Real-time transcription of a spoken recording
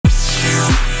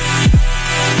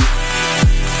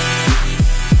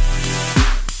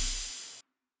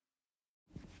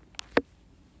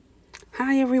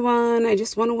Hi everyone. I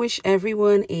just want to wish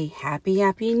everyone a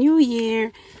happy new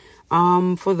year.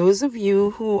 For those of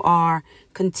you who are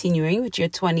continuing with your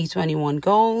 2021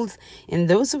 goals, and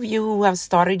those of you who have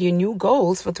started your new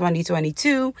goals for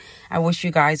 2022, I wish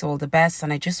you guys all the best.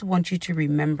 And I just want you to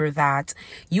remember that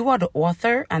you are the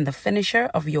author and the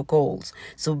finisher of your goals.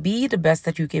 So be the best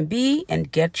that you can be and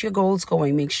get your goals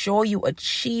going. Make sure you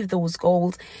achieve those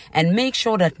goals and make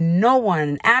sure that no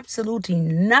one, absolutely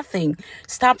nothing,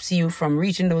 stops you from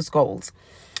reaching those goals.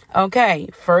 Okay,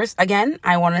 first, again,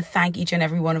 I want to thank each and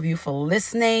every one of you for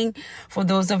listening. For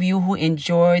those of you who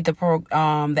enjoyed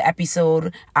the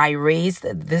episode, I Raised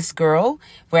This Girl,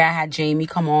 where I had Jamie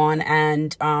come on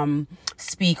and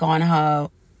speak on her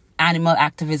animal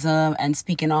activism and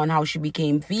speaking on how she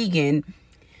became vegan.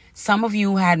 Some of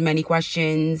you had many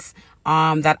questions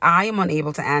that I am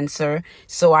unable to answer.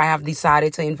 So I have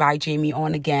decided to invite Jamie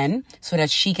on again so that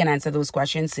she can answer those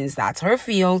questions since that's her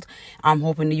field. I'm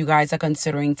hoping that you guys are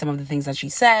considering some of the things that she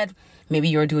said. Maybe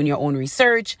you're doing your own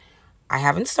research. I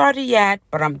haven't started yet,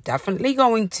 but I'm definitely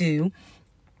going to.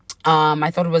 I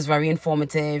thought it was very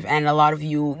informative and a lot of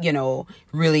you,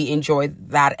 really enjoyed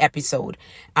that episode.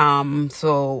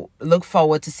 So look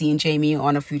forward to seeing Jamie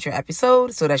on a future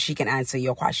episode so that she can answer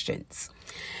your questions.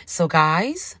 So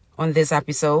guys, on this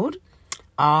episode,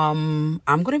 I'm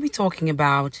going to be talking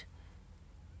about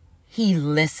he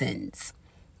listens.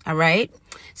 All right.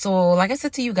 So like I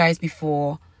said to you guys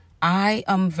before, I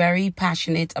am very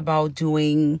passionate about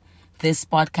doing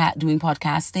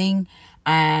podcasting.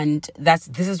 And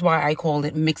this is why I called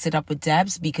it Mix It Up with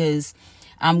Debzz, because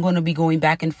I'm going to be going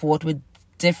back and forth with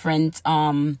different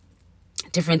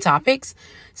topics.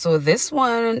 So this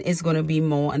one is going to be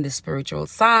more on the spiritual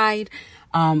side.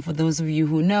 For those of you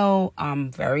who know,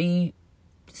 I'm very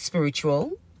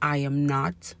spiritual. I am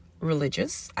not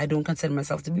religious. I don't consider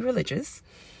myself to be religious.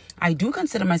 I do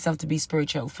consider myself to be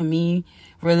spiritual. For me,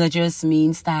 religious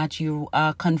means that you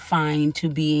are confined to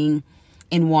being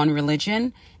in one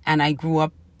religion. And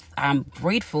I'm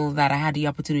grateful that I had the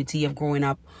opportunity of growing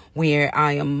up where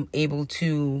I am able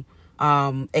to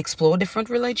explore different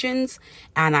religions.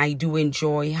 And I do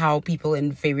enjoy how people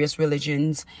in various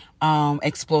religions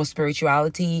explore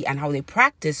spirituality and how they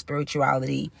practice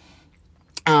spirituality.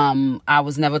 I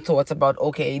was never taught about,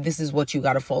 okay, this is what you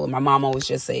got to follow. My mom always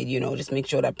just said, just make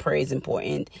sure that prayer is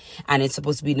important and it's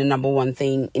supposed to be the number one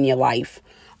thing in your life.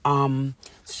 And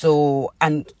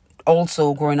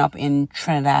also growing up in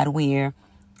Trinidad where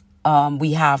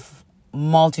we have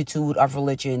multitude of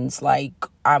religions. Like,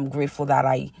 I'm grateful that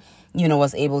I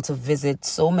was able to visit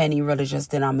so many religious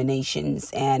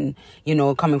denominations and,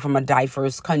 coming from a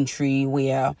diverse country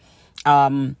where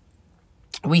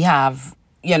we have,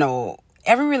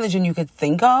 every religion you could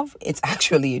think of, it's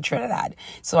actually in Trinidad.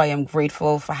 So I am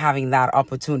grateful for having that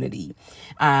opportunity.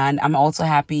 And I'm also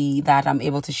happy that I'm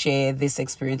able to share this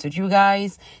experience with you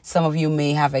guys. Some of you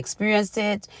may have experienced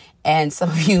it and some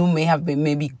of you may have been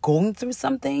maybe going through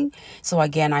something. So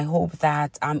again, I hope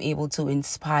that I'm able to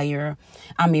inspire,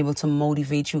 I'm able to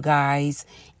motivate you guys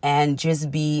and just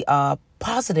be a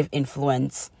positive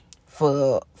influence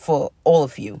for all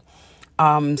of you.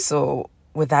 So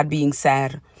with that being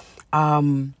said,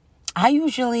 I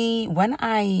usually,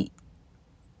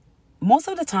 most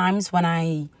of the times when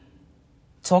I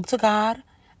talk to God,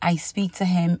 I speak to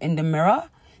him in the mirror.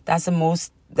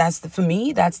 For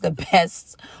me, that's the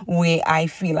best way I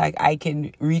feel like I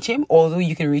can reach him, although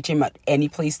you can reach him at any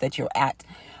place that you're at.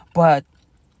 But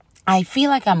I feel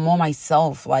like I'm more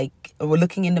myself, like we're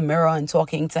looking in the mirror and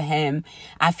talking to him.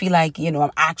 I feel like,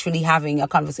 I'm actually having a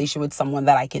conversation with someone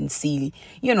that I can see,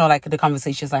 like the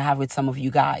conversations I have with some of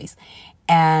you guys.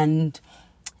 And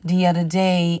the other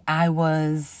day I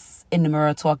was in the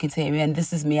mirror talking to him, and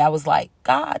this is me. I was like,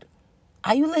 God,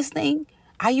 are you listening?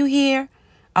 Are you here?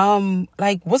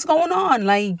 What's going on?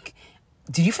 Like,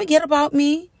 did you forget about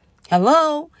me?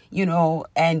 Hello?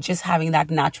 And just having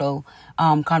that natural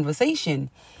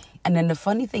conversation. And then the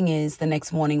funny thing is, the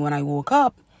next morning when I woke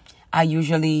up, I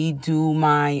usually do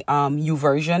my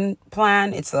YouVersion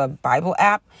plan. It's a Bible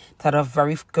app that a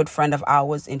very good friend of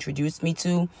ours introduced me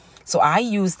to. So I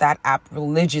use that app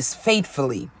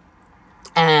faithfully.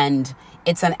 And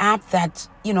it's an app that,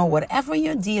 whatever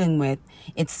you're dealing with,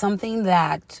 it's something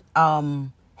that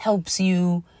helps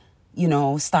you,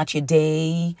 start your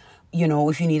day.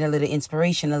 If you need a little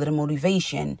inspiration, a little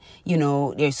motivation,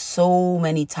 there's so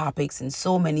many topics and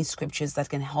so many scriptures that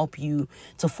can help you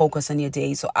to focus on your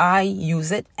day. So I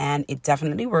use it and it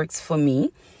definitely works for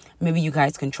me. Maybe you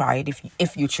guys can try it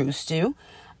if you choose to.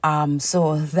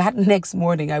 So that next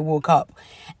morning I woke up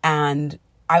and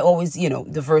I always,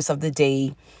 the verse of the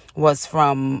day was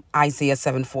from Isaiah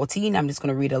 7:14. I'm just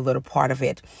going to read a little part of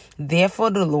it. Therefore,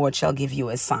 the Lord shall give you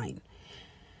a sign.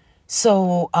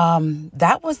 So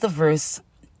that was the verse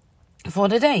for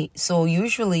the day. So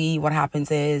usually what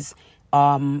happens is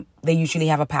they usually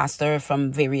have a pastor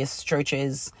from various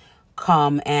churches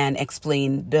come and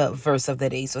explain the verse of the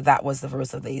day. So that was the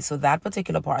verse of the day. So that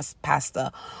particular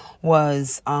pastor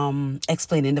was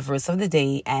explaining the verse of the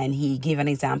day, and he gave an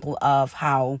example of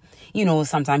how,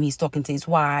 sometimes he's talking to his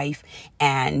wife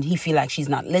and he feel like she's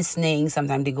not listening.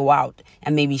 Sometimes they go out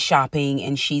and maybe shopping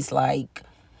and she's like,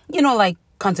 like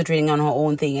concentrating on her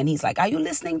own thing, and he's like, are you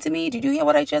listening to me? Did you hear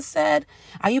what I just said?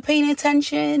 Are you paying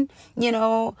attention?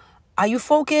 Are you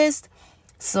focused?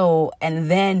 So, and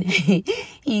then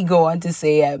he go on to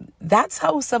say, that's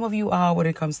how some of you are when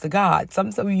it comes to God.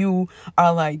 Some of you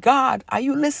are like, God, are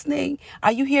you listening?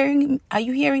 Are you hearing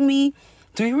me?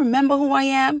 Do you remember who I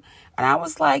am? And I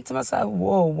was like to myself,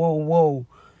 whoa.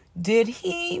 Did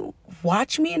he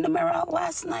watch me in the mirror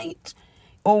last night?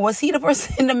 Or was he the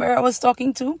person in the mirror I was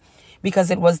talking to?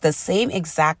 Because it was the same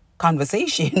exact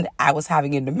conversation I was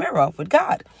having in the mirror with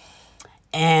God.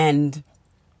 And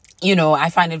I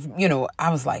find it,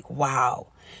 I was like, wow.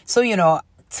 So,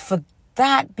 for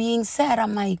that being said,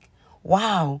 I'm like,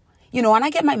 wow. And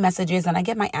I get my messages and I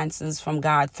get my answers from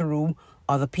God through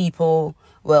other people.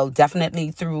 Well, definitely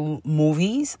through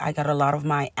movies. I got a lot of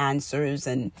my answers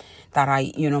and that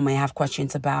I, may have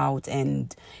questions about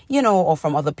and, or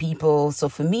from other people. So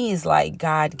for me, it's like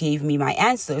God gave me my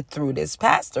answer through this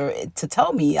pastor to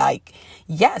tell me like,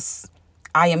 yes,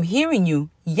 I am hearing you.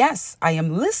 Yes, I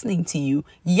am listening to you.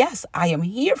 Yes, I am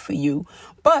here for you.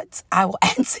 But I will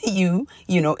answer you,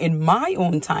 in my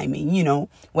own timing,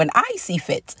 when I see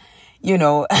fit.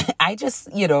 I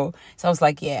just, so I was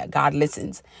like, yeah, God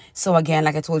listens. So again,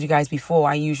 like I told you guys before,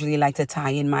 I usually like to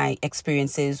tie in my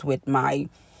experiences with my,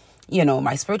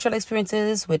 my spiritual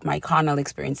experiences, with my carnal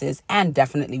experiences, and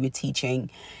definitely with teaching.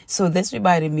 So this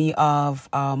reminded me of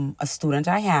a student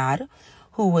I had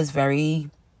who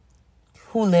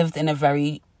lived in a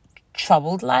very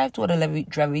troubled life, with a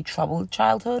very troubled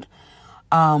childhood.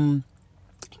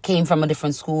 Came from a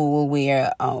different school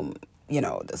where,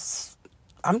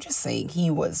 I'm just saying he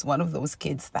was one of those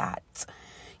kids that,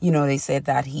 they said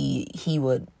that he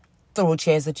would throw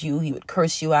chairs at you, he would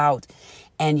curse you out.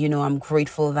 And, I'm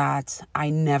grateful that I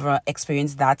never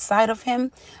experienced that side of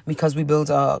him because we built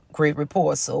a great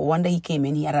rapport. So one day he came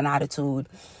in, he had an attitude,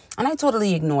 and I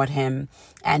totally ignored him.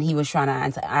 And he was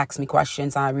trying to ask me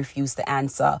questions. And I refused to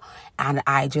answer. And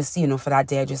I just, for that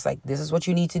day, I just like, this is what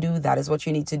you need to do. That is what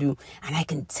you need to do. And I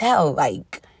can tell,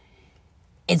 like,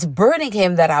 it's burning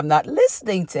him that I'm not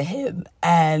listening to him.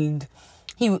 And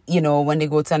he, when they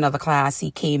go to another class,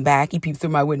 he came back, he peeped through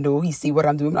my window, he see what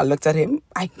I'm doing. I looked at him,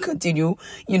 I continue,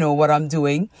 what I'm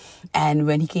doing. And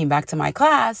when he came back to my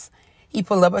class, he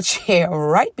pulled up a chair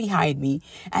right behind me.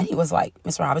 And he was like,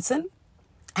 Miss Robertson?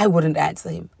 I wouldn't answer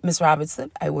him. Miss Robertson,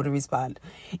 I wouldn't respond.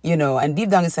 And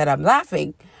deep down inside, I'm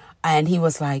laughing. And he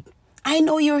was like, I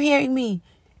know you're hearing me.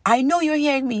 I know you're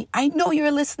hearing me. I know you're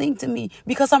listening to me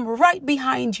because I'm right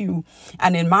behind you.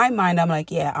 And in my mind, I'm like,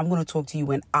 yeah, I'm going to talk to you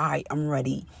when I am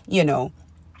ready,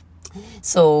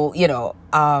 So,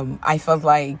 I felt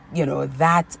like,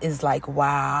 that is like,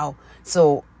 wow.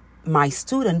 So my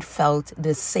student felt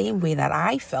the same way that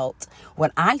I felt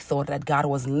when I thought that God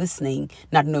was listening,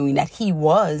 not knowing that he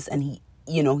was, and he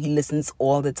listens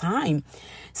all the time.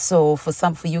 So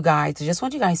for you guys, I just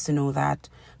want you guys to know that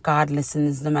God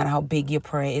listens no matter how big your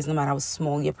prayer is, no matter how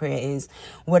small your prayer is,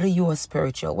 whether you are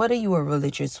spiritual, whether you are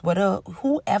religious,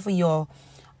 whoever your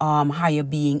higher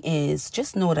being is,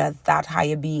 just know that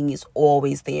higher being is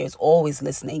always there, is always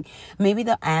listening. Maybe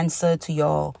the answer to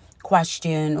your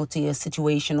question or to your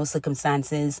situation or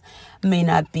circumstances may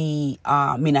not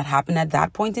happen at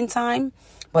that point in time,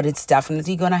 but it's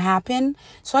definitely going to happen.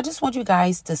 So I just want you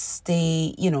guys to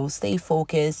stay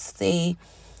focused,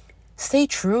 stay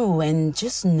true, and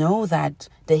just know that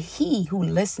he who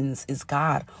listens is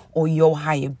God, or your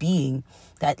higher being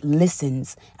that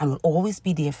listens and will always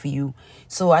be there for you.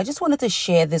 So I just wanted to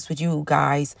share this with you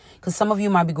guys because some of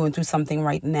you might be going through something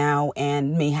right now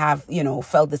and may have,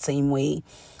 felt the same way.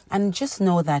 And just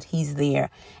know that he's there.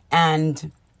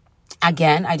 And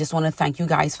again, I just want to thank you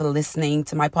guys for listening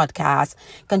to my podcast.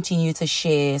 Continue to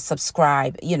share,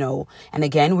 subscribe, And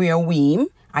again, we are Weem.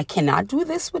 I cannot do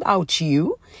this without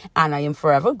you. And I am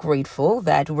forever grateful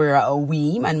that we're a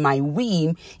weem, and my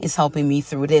weem is helping me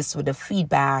through this with the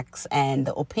feedbacks and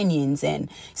the opinions and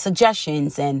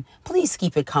suggestions. And please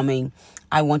keep it coming.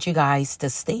 I want you guys to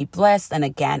stay blessed. And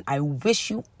again, I wish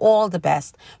you all the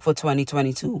best for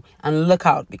 2022. And look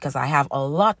out, because I have a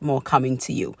lot more coming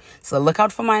to you. So look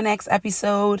out for my next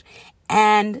episode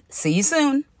and see you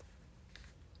soon.